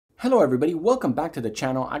Hello everybody, welcome back to the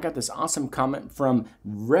channel. I got this awesome comment from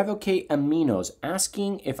Revocate Aminos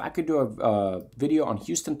asking if I could do a video on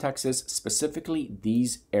Houston, Texas, specifically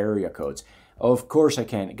these area codes. Of course I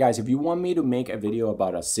can. Guys, if you want me to make a video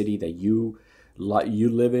about a city that you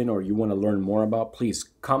live in or you want to learn more about, please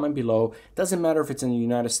comment below. Doesn't matter if it's in the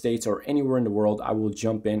United States or anywhere in the world, I will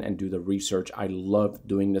jump in and do the research. I love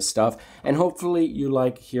doing this stuff, and hopefully you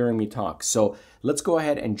like hearing me talk. So let's go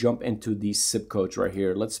ahead and jump into these zip codes right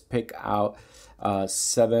here. Let's pick out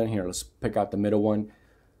 7 here. Let's pick out the middle one.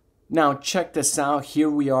 Now check this out. Here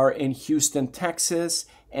we are in Houston, Texas,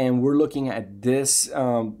 and we're looking at this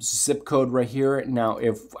zip code right here. Now,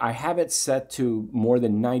 if I have it set to more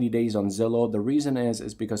than 90 days on Zillow, the reason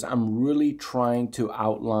is because I'm really trying to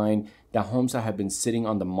outline the homes that have been sitting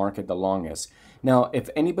on the market the longest. Now, if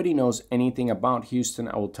anybody knows anything about Houston,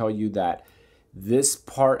 I will tell you that this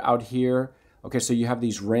part out here, okay, so you have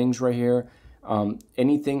these rings right here.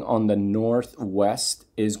 Anything on the northwest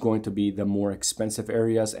is going to be the more expensive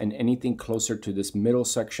areas, and anything closer to this middle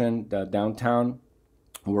section, the downtown,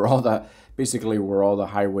 where all the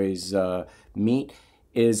highways meet,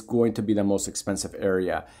 is going to be the most expensive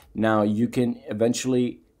area. Now you can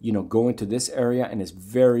eventually, go into this area, and it's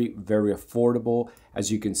very, very affordable.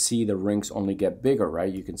 As you can see, the rings only get bigger,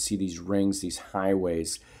 right? You can see these rings, these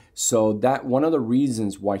highways. So that one of the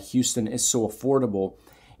reasons why Houston is so affordable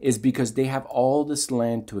is because they have all this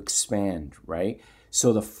land to expand, right?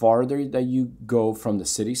 So the farther that you go from the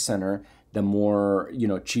city center, the more,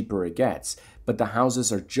 cheaper it gets. But the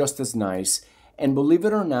houses are just as nice. And believe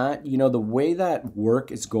it or not, the way that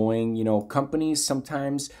work is going, companies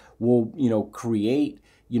sometimes will, create,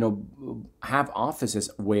 have offices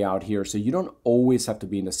way out here. So you don't always have to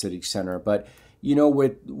be in the city center. But,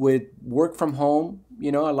 with work from home,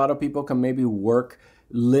 a lot of people can maybe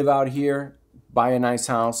live out here, buy a nice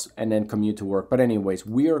house, and then commute to work. But anyways,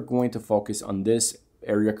 we are going to focus on this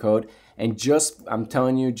area code. And I'm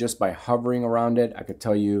telling you, just by hovering around it, I could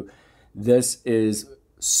tell you this is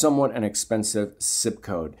somewhat an expensive zip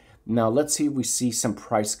code. Now let's see if we see some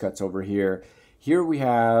price cuts over here. Here we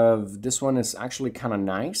have, this one is actually kind of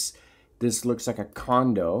nice. This looks like a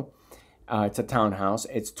condo. It's a townhouse.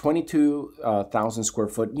 It's 22,000 square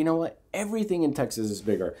foot. You know what? Everything in Texas is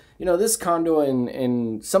bigger. This condo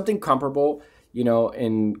in something comparable,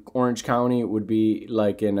 in Orange County would be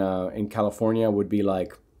like in California would be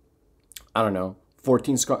like, I don't know,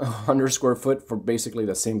 1,400 square foot for basically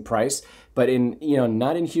the same price. But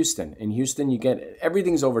not in Houston. In Houston, you get,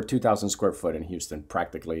 everything's over 2,000 square foot in Houston,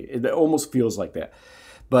 practically. It almost feels like that.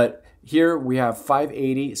 But here we have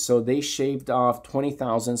 580, so they shaved off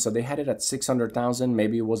 20,000. So they had it at 600,000.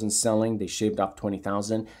 Maybe it wasn't selling. They shaved off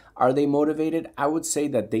 20,000. Are they motivated? I would say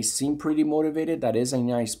that they seem pretty motivated. That is a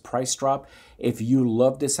nice price drop. If you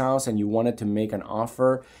love this house and you wanted to make an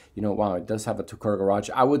offer, wow, it does have a 2-car garage.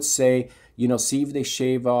 I would say, see if they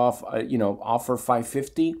shave off, offer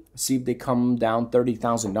 550. See if they come down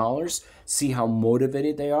 $30,000. See how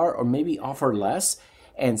motivated they are, or maybe offer less,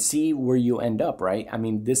 and see where you end up, right? I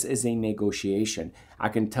mean, this is a negotiation. I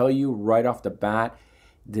can tell you right off the bat,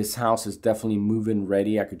 this house is definitely move-in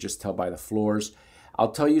ready. I could just tell by the floors.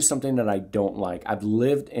 I'll tell you something that I don't like. I've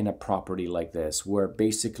lived in a property like this where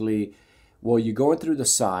basically, well, you're going through the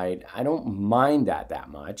side. I don't mind that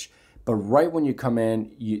much. But right when you come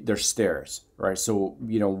in, there's stairs, right? So,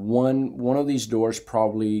 one of these doors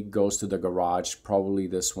probably goes to the garage, probably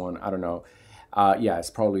this one. I don't know. Yeah, it's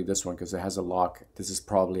probably this one because it has a lock. This is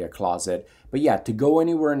probably a closet. But yeah, to go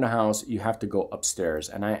anywhere in the house, you have to go upstairs.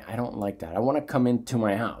 And I don't like that. I want to come into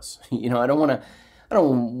my house. I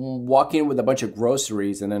don't walk in with a bunch of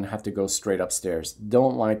groceries and then have to go straight upstairs.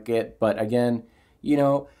 Don't like it. But again,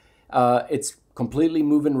 it's completely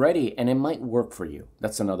move-in ready, and it might work for you.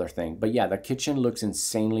 That's another thing. But yeah, the kitchen looks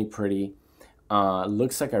insanely pretty.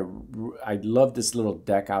 Looks like I love this little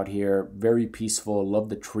deck out here. Very peaceful. Love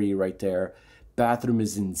the tree right there. Bathroom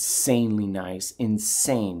is insanely nice.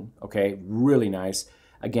 Insane. Okay, really nice.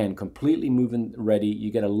 Again, completely move-in ready. You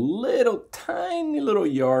get a tiny little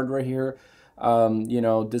yard right here.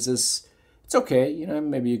 It's okay.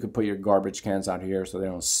 Maybe you could put your garbage cans out here so they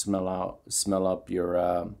don't smell up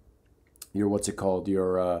your what's it called,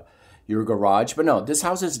 your garage. But no, this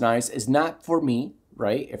house is nice. It's not for me,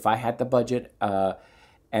 right? If I had the budget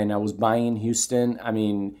and I was buying in Houston, I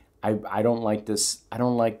mean, I don't like this. I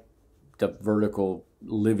don't like the vertical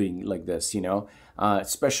living like this,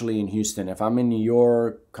 especially in Houston. If I'm in New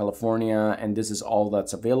York, California, and this is all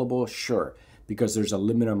that's available, sure, because there's a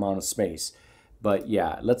limited amount of space. But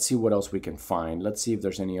yeah, let's see what else we can find. Let's see if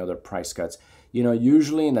there's any other price cuts.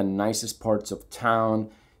 Usually in the nicest parts of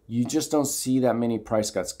town, you just don't see that many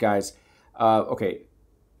price cuts. Guys, okay,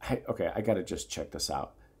 Okay, I gotta just check this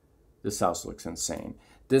out. This house looks insane.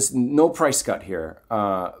 This, no price cut here,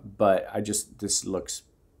 but this looks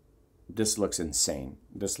insane.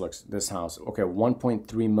 This house. Okay,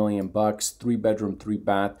 1.3 million bucks, 3-bedroom,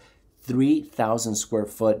 3-bath, 3,000 square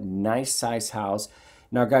foot, nice size house.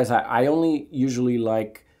 Now, guys, I only usually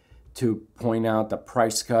like to point out the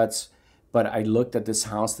price cuts, but I looked at this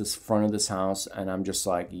house, this front of this house, and I'm just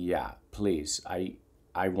like, yeah, please, I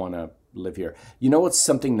want to live here. You know what's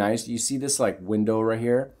something nice? You see this like window right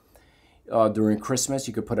here? During Christmas,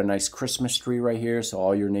 you could put a nice Christmas tree right here so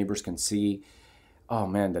all your neighbors can see. Oh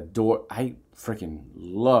man, the door, I freaking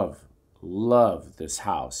love this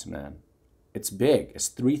house, man. It's big. It's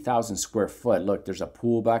 3,000 square foot. Look, there's a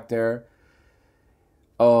pool back there.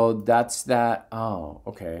 Oh, that's that. Oh,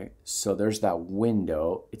 okay. So there's that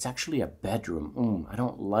window. It's actually a bedroom. I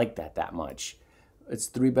don't like that much. It's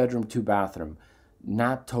 3-bedroom, 2-bathroom.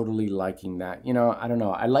 Not totally liking that. You know, I don't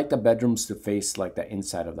know. I like the bedrooms to face like the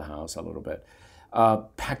inside of the house a little bit.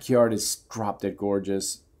 Backyard is drop dead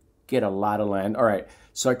gorgeous. Get a lot of land. All right.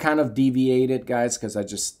 So I kind of deviated, guys, because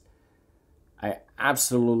I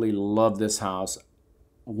absolutely love this house.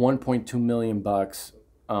 1.2 million bucks.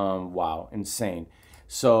 Wow, insane.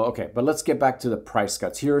 So, okay, but let's get back to the price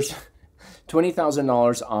cuts. Here's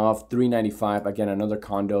 $20,000 off, $395. Again, another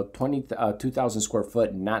condo, 2,000 square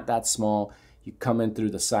foot, not that small. You come in through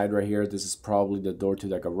the side right here. This is probably the door to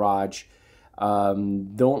the garage.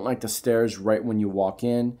 Don't like the stairs right when you walk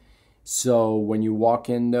in. So when you walk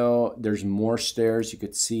in, though, there's more stairs. You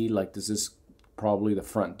could see, like, this is probably the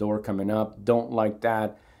front door coming up. Don't like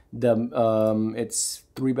that. It's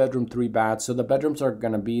 3-bedroom, 3-bath. So the bedrooms are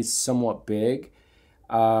going to be somewhat big.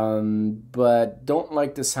 But don't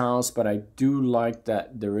like this house, but I do like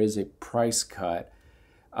that there is a price cut.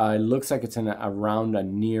 It looks like it's in around a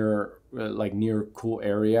near cool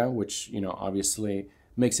area, which, you know, obviously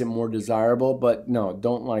makes it more desirable, but no,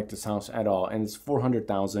 don't like this house at all. And it's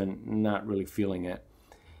 400,000, not really feeling it.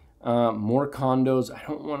 More condos. I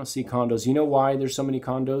don't want to see condos. You know why there's so many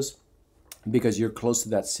condos? Because you're close to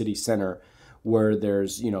that city center where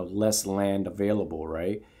there's, you know, less land available,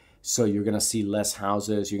 right? So you're going to see less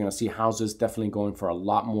houses. You're going to see houses definitely going for a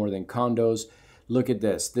lot more than condos. Look at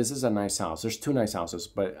this. This is a nice house. There's 2 nice houses,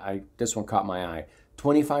 but this one caught my eye.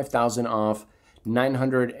 $25,000 off,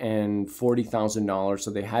 $940,000.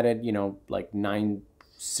 So they had it, you know, like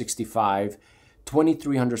 $965,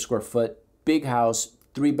 2,300 square foot, big house,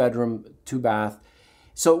 3-bedroom, 2-bath.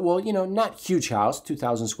 So, well, you know, not huge house,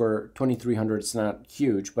 2,000 square, 2,300. It's not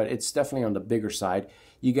huge, but it's definitely on the bigger side.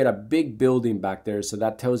 You get a big building back there, so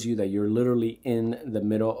that tells you that you're literally in the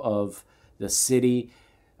middle of the city.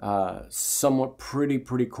 Somewhat pretty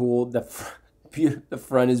cool. The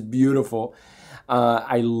front is beautiful.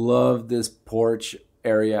 I love this porch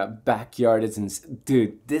area, backyard.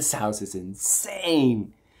 Dude, this house is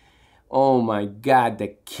insane. Oh my God, the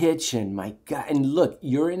kitchen, my God. And look,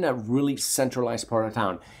 you're in a really centralized part of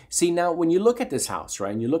town. See, now when you look at this house,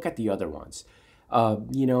 right, and you look at the other ones,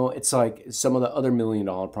 you know, it's like some of the other $1 million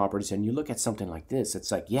properties, and you look at something like this,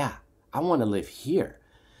 it's like, yeah, I want to live here.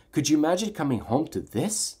 Could you imagine coming home to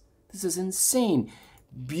this? This is insane.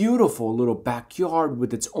 Beautiful little backyard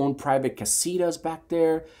with its own private casitas back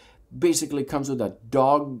there. Basically comes with a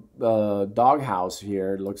dog house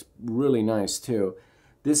here. It looks really nice too.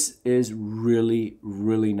 This is really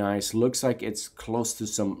nice. Looks like it's close to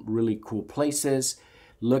some really cool places.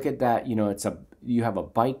 Look at that. You know, you have a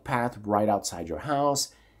bike path right outside your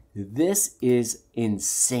house. This is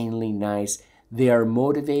insanely nice. They are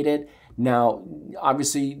motivated. Now,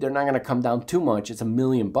 obviously, they're not going to come down too much. It's $1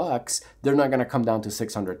 million. They're not going to come down to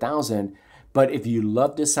 600,000. But if you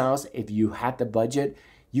love this house, if you had the budget,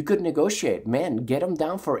 you could negotiate. Man, get them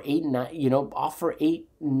down for offer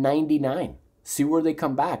 $899. See where they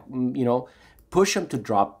come back. You know, push them to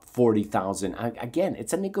drop 40,000. Again,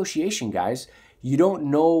 it's a negotiation, guys. You don't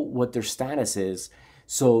know what their status is.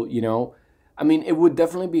 So, you know, I mean, it would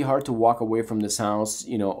definitely be hard to walk away from this house,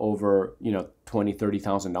 you know, over, you know, $20,000,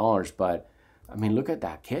 $30,000. But I mean, look at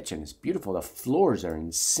that kitchen. It's beautiful. The floors are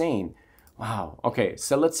insane. Wow. Okay.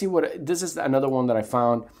 So let's see this is another one that I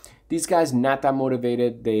found. These guys, not that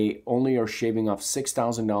motivated. They only are shaving off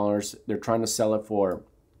 $6,000. They're trying to sell it for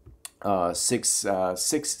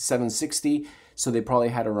 $760. So they probably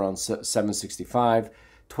had around $765.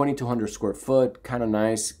 2,200 square foot, kind of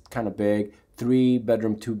nice, kind of big.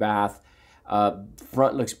 3-bedroom, 2-bath.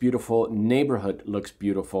 Front looks beautiful. Neighborhood looks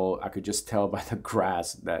beautiful. I could just tell by the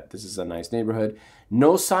grass that this is a nice neighborhood.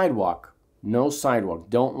 No sidewalk. No sidewalk.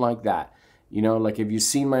 Don't like that. You know, like if you've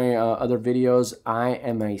seen my other videos, I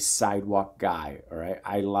am a sidewalk guy, all right?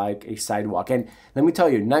 I like a sidewalk. And let me tell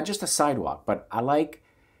you, not just a sidewalk, but I like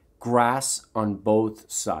grass on both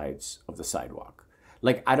sides of the sidewalk.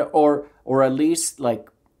 Like I don't, or at least like,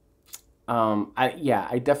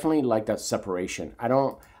 I definitely like that separation. I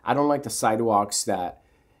don't like the sidewalks that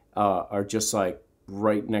are just like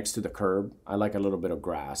right next to the curb. I like a little bit of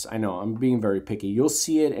grass. I know I'm being very picky. You'll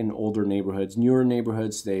see it in older neighborhoods. Newer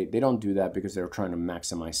neighborhoods, they don't do that because they're trying to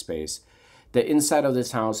maximize space. The inside of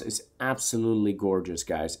this house is absolutely gorgeous,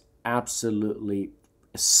 guys. Absolutely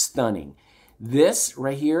stunning. This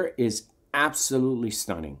right here is absolutely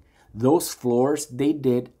stunning. Those floors, they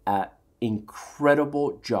did an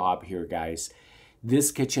incredible job here, guys.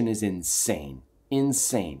 This kitchen is insane.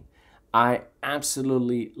 Insane. I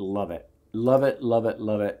absolutely love it. Love it, love it,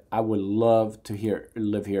 love it. I would love to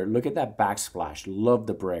live here. Look at that backsplash. Love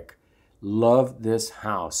the brick. Love this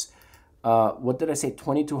house. What did I say?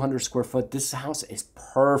 2,200 square foot. This house is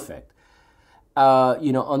perfect.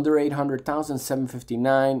 Under 800,000,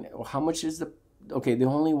 759. How much is the? Okay, they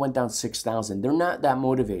only went down 6,000. They're not that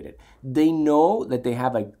motivated. They know that they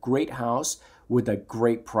have a great house with a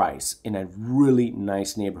great price in a really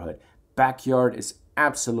nice neighborhood. Backyard is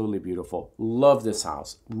absolutely beautiful. Love this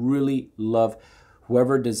house. Really love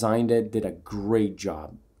whoever designed it. Did a great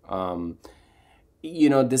job.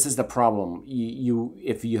 This is the problem.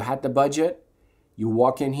 If you had the budget, you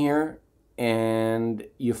walk in here and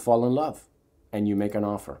you fall in love and you make an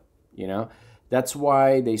offer. That's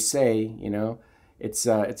why they say, it's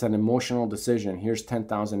an emotional decision. Here's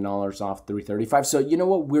 $10,000 off 335. So you know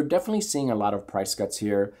what? We're definitely seeing a lot of price cuts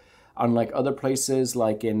here. Unlike other places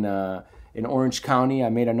like in Orange County, I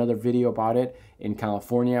made another video about it. In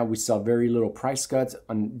California, we saw very little price cuts.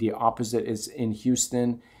 And the opposite is in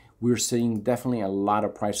Houston. We're seeing definitely a lot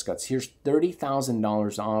of price cuts. Here's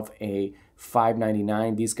 $30,000 off a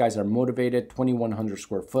 $599. These guys are motivated. 2,100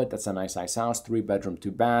 square foot. That's a nice size house. 3-bedroom,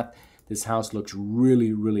 2-bath. This house looks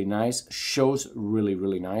really, really nice. Shows really,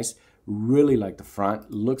 really nice. Really like the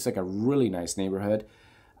front. Looks like a really nice neighborhood.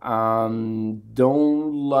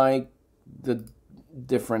 Don't like the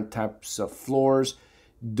different types of floors.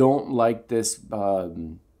 Don't like this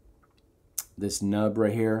this nub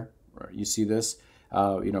right here. You see this?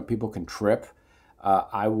 People can trip.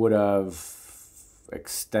 I would have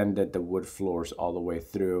extended the wood floors all the way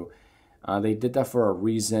through. They did that for a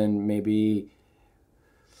reason. Maybe,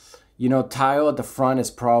 tile at the front is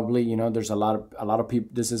probably, there's a lot of people.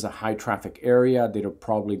 This is a high traffic area. They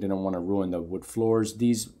probably didn't want to ruin the wood floors.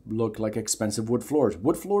 These look like expensive wood floors.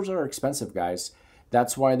 Wood floors are expensive, guys.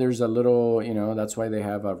 That's why there's a little, that's why they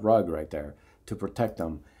have a rug right there to protect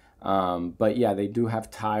them. But yeah, they do have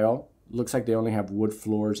tile. Looks like they only have wood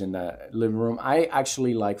floors in the living room. I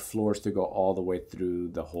actually like floors to go all the way through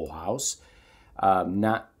the whole house.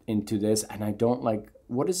 Not into this. And I don't like,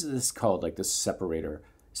 what is this called? Like this separator.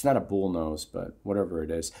 It's not a bullnose, but whatever it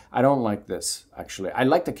is. I don't like this, actually. I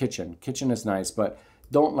like the kitchen. Kitchen is nice, but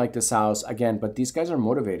don't like this house. Again, but these guys are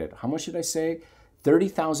motivated. How much did I say?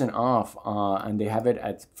 30,000 off, and they have it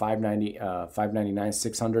at 599,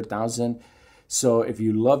 600,000. So if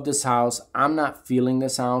you love this house, I'm not feeling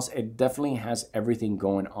this house. It definitely has everything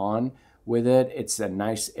going on with it. It's a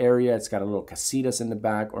nice area. It's got a little casitas in the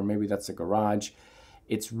back, or maybe that's a garage.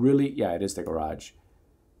 It's really, yeah, it is the garage.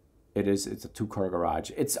 It is. It's a 2-car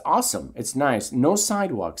garage. It's awesome. It's nice. No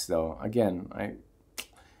sidewalks though. Again,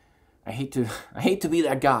 I hate to be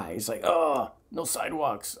that guy. It's like, oh, no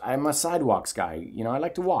sidewalks. I'm a sidewalks guy. I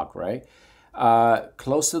like to walk, right?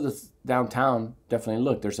 Close to the downtown, definitely.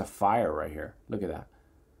 Look, there's a fire right here. Look at that.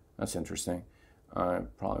 That's interesting. I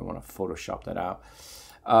probably want to Photoshop that out.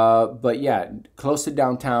 But yeah, close to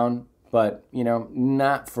downtown, but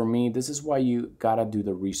not for me. This is why you gotta do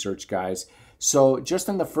the research, guys. So just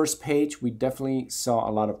on the first page, we definitely saw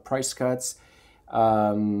a lot of price cuts.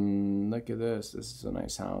 Look at this. This is a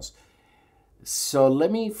nice house. So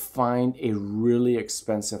let me find a really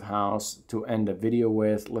expensive house to end the video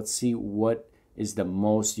with. Let's see what is the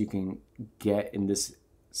most you can get in this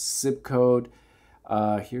zip code.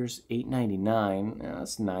 Here's $899. Yeah,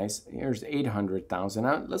 that's nice. Here's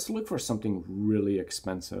 $800,000. Let's look for something really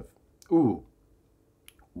expensive. Ooh,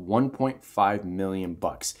 1.5 million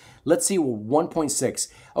bucks. Let's see, 1.6.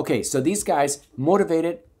 Okay, so these guys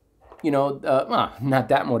motivated, not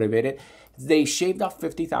that motivated. They shaved off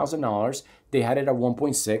 $50,000. They had it at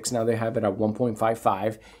 1.6. Now they have it at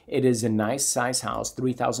 1.55. It is a nice size house,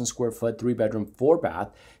 3,000 square foot, 3-bedroom,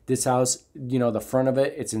 4-bath. This house, the front of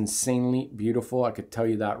it, it's insanely beautiful. I could tell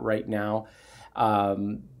you that right now.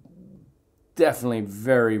 Definitely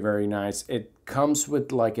very, very nice. It comes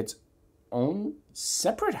with like its own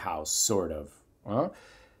separate house, sort of.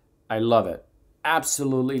 I love it.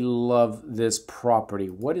 Absolutely love this property.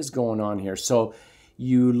 What is going on here? So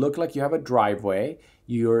you look like you have a driveway.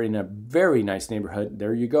 You're in a very nice neighborhood.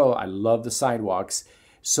 There you go. I love the sidewalks.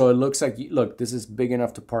 So it looks like, look, this is big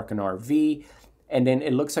enough to park an RV. And then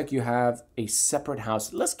it looks like you have a separate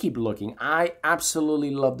house. Let's keep looking. I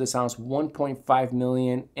absolutely love this house, 1.5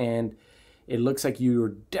 million. And it looks like you're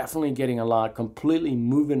definitely getting a lot, completely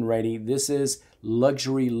move-in ready. This is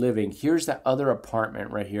luxury living. Here's that other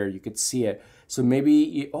apartment right here. You could see it. So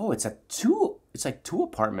maybe, oh, it's like two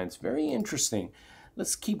apartments. Very interesting.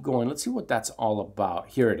 Let's keep going. Let's see what that's all about.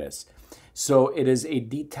 Here it is. So it is a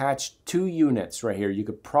detached 2 units right here. You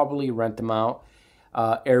could probably rent them out,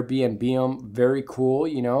 Airbnb them. Very cool,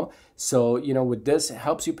 you know. So, you know, with this, it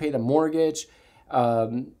helps you pay the mortgage.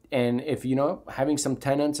 And if, you know, having some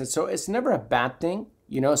tenants, and so it's never a bad thing,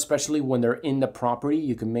 you know, especially when they're in the property.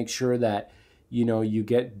 You can make sure that, you know, you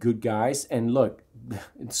get good guys. And look,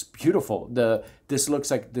 it's beautiful. This looks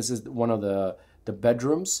like this is one of the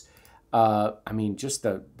bedrooms. I mean, just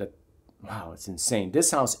the wow, it's insane.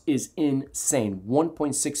 This house is insane.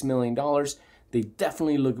 $1.6 million. They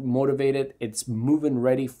definitely look motivated. It's move-in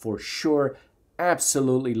ready for sure.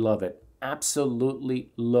 Absolutely love it.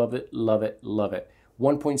 Absolutely love it, love it, love it.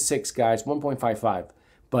 1.6, guys, 1.55.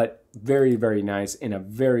 But very, very nice in a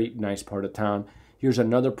very nice part of town. Here's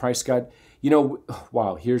another price cut. You know,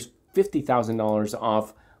 wow, here's $50,000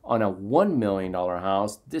 off on a $1 million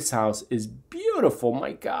house. This house is beautiful.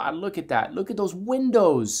 My God, look at that. Look at those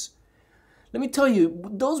windows. Let me tell you,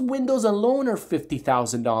 those windows alone are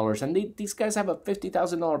 $50,000, and these guys have a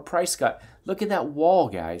 $50,000 price cut. Look at that wall,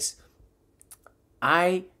 guys.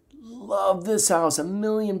 I love this house. $1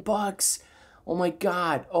 million. Oh my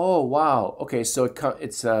God. Oh wow. Okay, so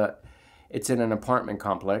it's in an apartment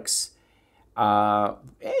complex. Hey,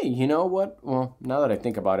 you know what? Well, now that I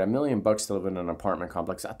think about it, $1 million to live in an apartment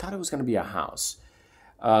complex. I thought it was going to be a house,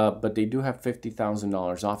 but they do have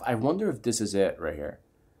 $50,000 off. I wonder if this is it right here.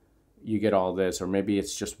 You get all this, or maybe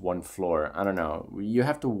it's just one floor. I don't know. You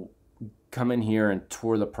have to come in here and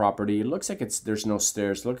tour the property. It looks like there's no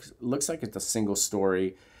stairs. Looks like it's a single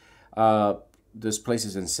story. This place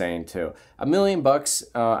is insane too. $1 million.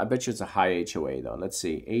 I bet you it's a high HOA though. Let's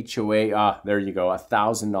see. HOA. There you go.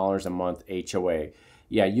 $1,000 a month HOA.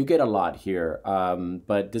 Yeah, you get a lot here.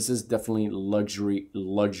 But this is definitely luxury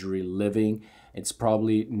living. It's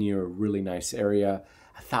probably near a really nice area.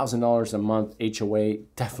 $1,000 a month HOA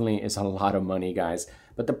definitely is a lot of money, guys.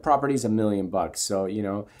 But the property's $1 million. So, you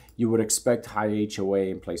know, you would expect high HOA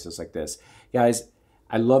in places like this. Guys,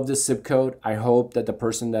 I love this zip code. I hope that the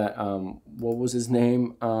person that, what was his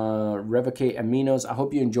name? Revocate Aminos. I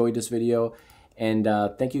hope you enjoyed this video. And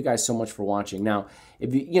thank you guys so much for watching. Now,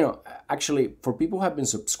 if you know, actually, for people who have been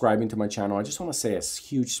subscribing to my channel, I just want to say a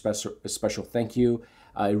huge special thank you.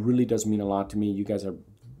 It really does mean a lot to me. You guys are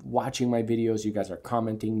watching my videos, you guys are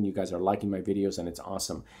commenting, you guys are liking my videos, and it's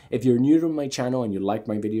awesome. If you're new to my channel and you like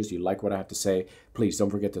my videos, you like what I have to say, please don't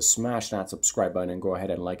forget to smash that subscribe button and go ahead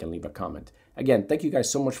and like and leave a comment. Again, thank you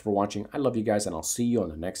guys so much for watching. I love you guys, and I'll see you on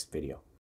the next video.